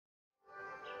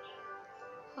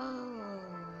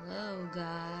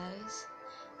guys,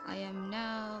 I am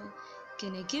now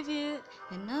gonna give you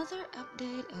another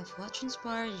update of what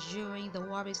transpired during the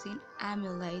war between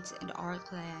Amulets and our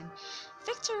clan.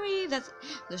 Victory!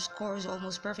 The score is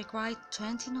almost perfect, right?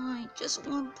 29, just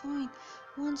 1 point,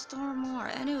 1 star more.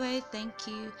 Anyway, thank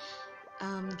you,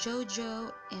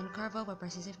 Jojo and Carvo for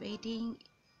participating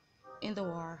in the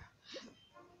war.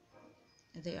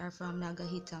 They are from NAGA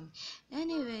HITAM.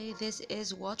 Anyway, this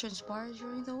is what transpired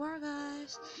during the war,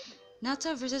 guys.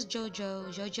 Nata versus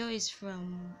Jojo. Jojo is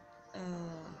from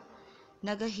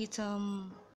NAGA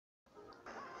HITAM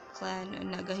clan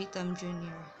and NAGA HITAM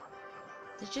Junior.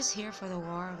 They're just here for the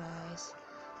war, guys.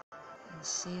 You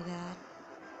see that?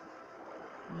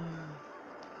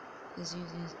 He's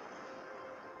using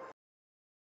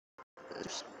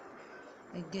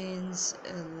against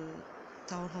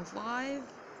Town Hall 5.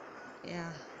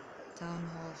 Yeah, Town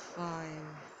Hall 5.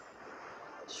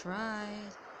 That's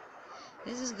right.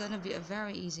 This is gonna be a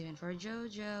very easy win for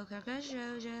Jojo. Congrats,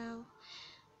 Jojo.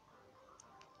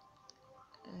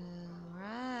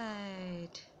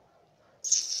 Alright.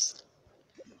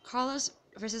 Carlos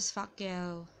versus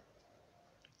Facchio.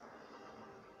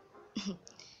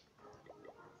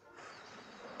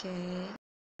 Okay.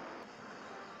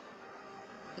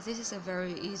 This is a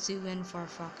very easy win for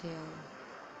Facchio,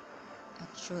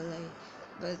 actually.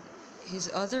 But his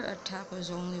other attack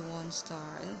was only 1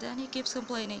 star. And then he keeps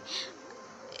complaining,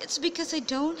 it's because I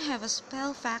don't have a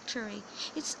spell factory.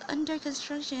 It's under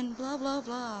construction, blah blah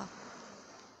blah.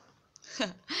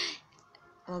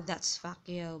 Well, that's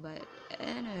Facchio, but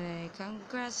anyway,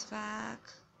 congrats, Fac.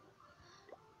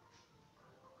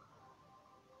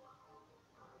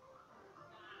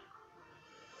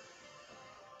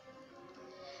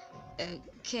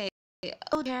 Okay,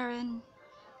 oh Darren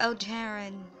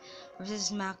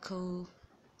versus Mako.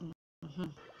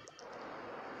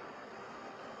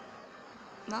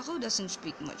 Mako doesn't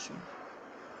speak much,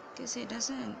 because he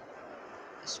doesn't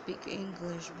speak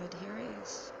English, but here he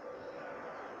is.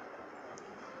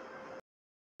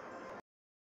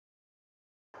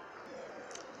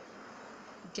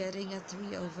 Getting a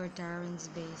 3 over Darren's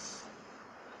base.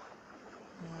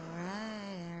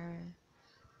 Alright,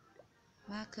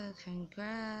 Mako,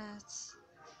 congrats.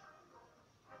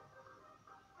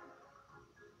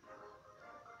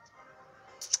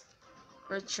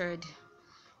 Richard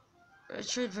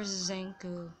versus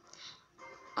Zenku.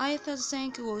 I thought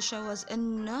Zenku will show us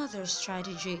another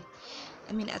strategy.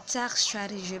 I mean, attack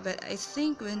strategy, but I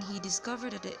think when he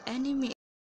discovered that the enemy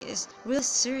is really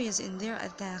serious in their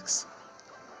attacks,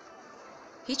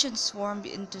 he transformed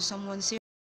into someone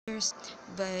serious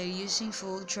by using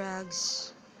full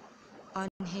drags on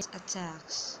his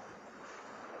attacks.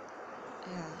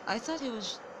 Yeah, I thought he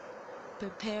was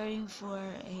preparing for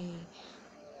a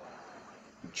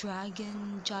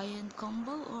dragon giant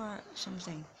combo or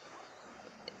something.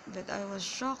 But I was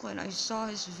shocked when I saw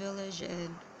his village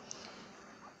and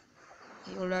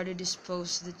he already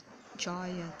disposed the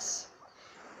giants.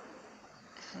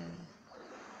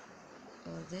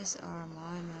 Well, these are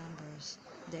my members.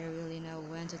 They really know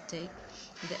when to take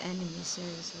the enemy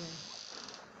seriously.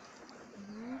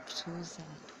 Oops, who's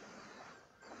that?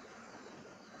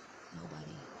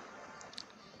 Nobody.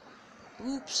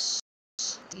 Oops.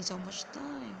 Taking so much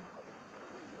time.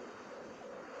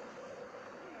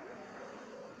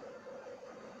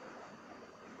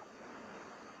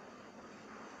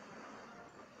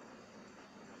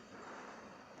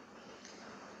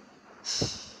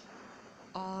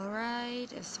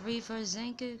 Alright, a 3 for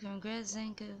Zenku. Congrats,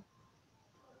 Zenku.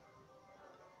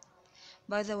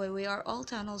 By the way, we are all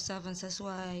Tunnel 7s, that's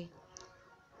why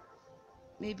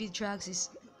maybe Drags is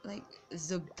like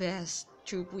the best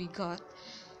troop we got.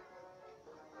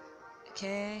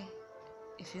 Okay?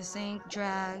 If you think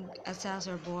drag attacks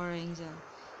are boring, so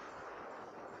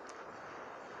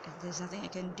there's nothing I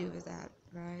can do with that,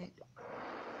 right?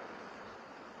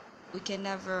 We can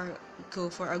never go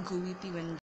for a GUIP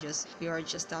when we are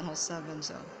just Town Hall 7,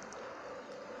 so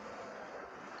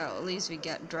at least we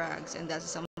get drags, and that's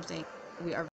something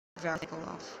we are very thankful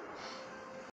of.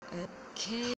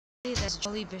 Okay, that's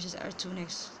Jolly versus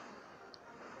Artunix.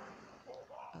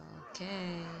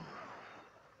 Okay,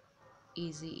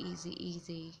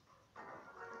 easy.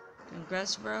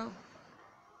 Congrats, bro.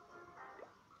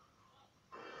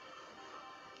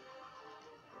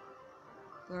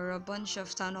 We're a bunch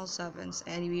of Town Hall 7s,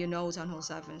 and you know Town Hall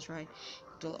 7s, right?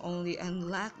 It will only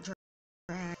unlock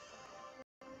drag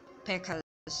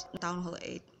Pekka's Town Hall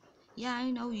 8. Yeah,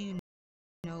 I know you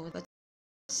know, but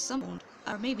some don't,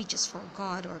 or maybe just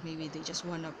forgot, or maybe they just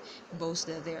wanna boast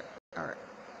that they are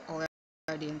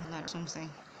already in plan or something.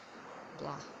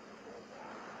 Blah.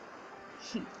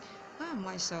 Why am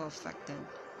I so affected?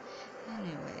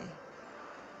 Anyway.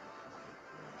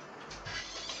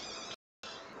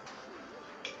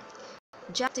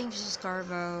 Japting versus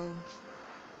Carvo.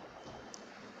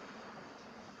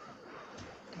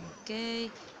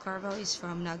 Okay, Carvo is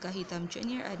from Naga Hitam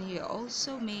Jr. and he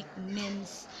also make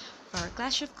memes for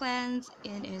Clash of Clans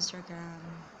in Instagram.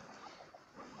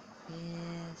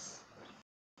 Yes,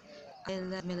 I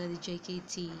love Melody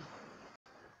JKT.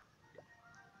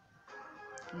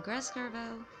 Congrats,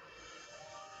 Carvo.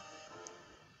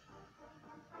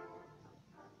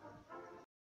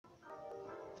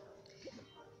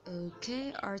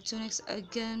 Okay, Artunix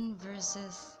again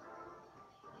versus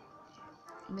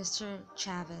Mr.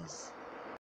 Chavez.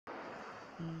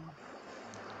 Mm.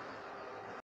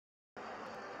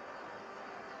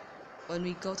 When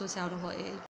we go to Town Hall 8,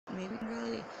 maybe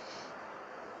really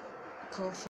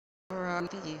go for a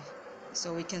B,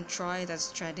 so we can try that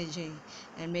strategy,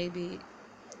 and maybe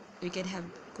we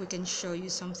can show you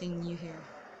something new here.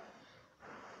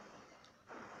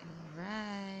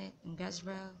 Alright, congrats,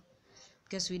 bro.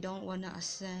 Because we don't wanna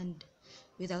ascend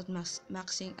without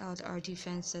maxing out our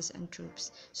defenses and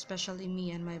troops, especially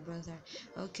me and my brother.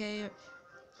 Okay,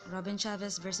 Robin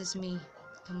Chavez versus me.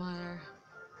 Come on.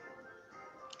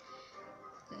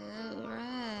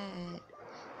 Alright.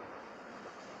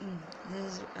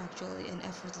 This is actually an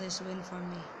effortless win for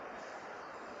me.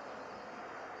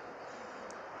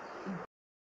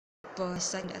 But my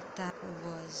second attack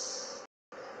was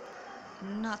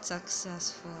not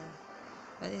successful.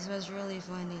 But it was really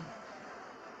funny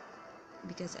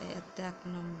because I attacked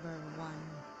number 1.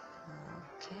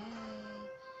 Okay.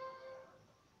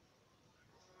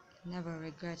 Never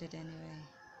regret it anyway.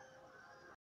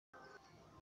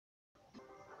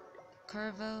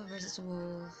 Carvo versus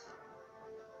Wolf.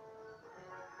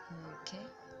 Okay.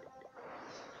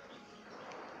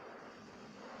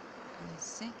 I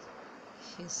think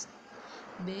his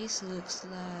base looks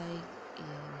like a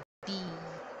B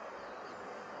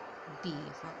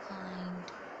for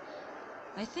kind.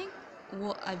 I think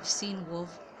I've seen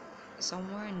Wolf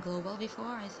somewhere in Global before.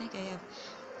 I think I have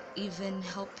even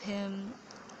helped him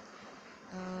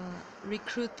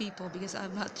recruit people because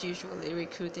I'm not usually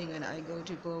recruiting when I go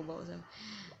to Global. So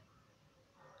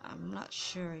I'm not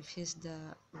sure if he's the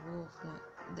Wolf one.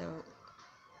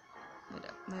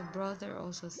 But my brother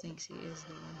also thinks he is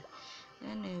the one.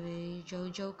 Anyway,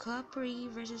 Jojo Capri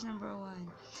versus number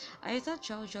 1. I thought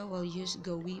Jojo will use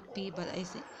Go Weepy, but I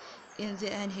think in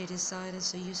the end he decided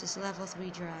to use his level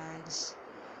 3 drags.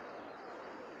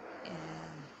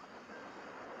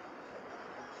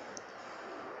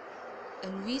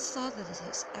 And we thought that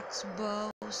his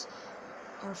X-bows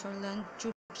are for land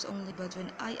troops only, but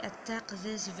when I attack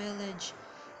this village,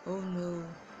 oh no,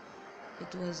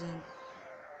 it wasn't.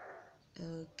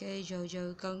 Okay,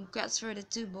 Jojo, congrats for the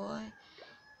 2, boy.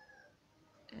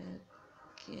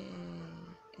 Okay,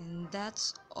 and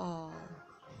that's all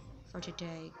for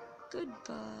today.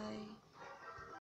 Goodbye.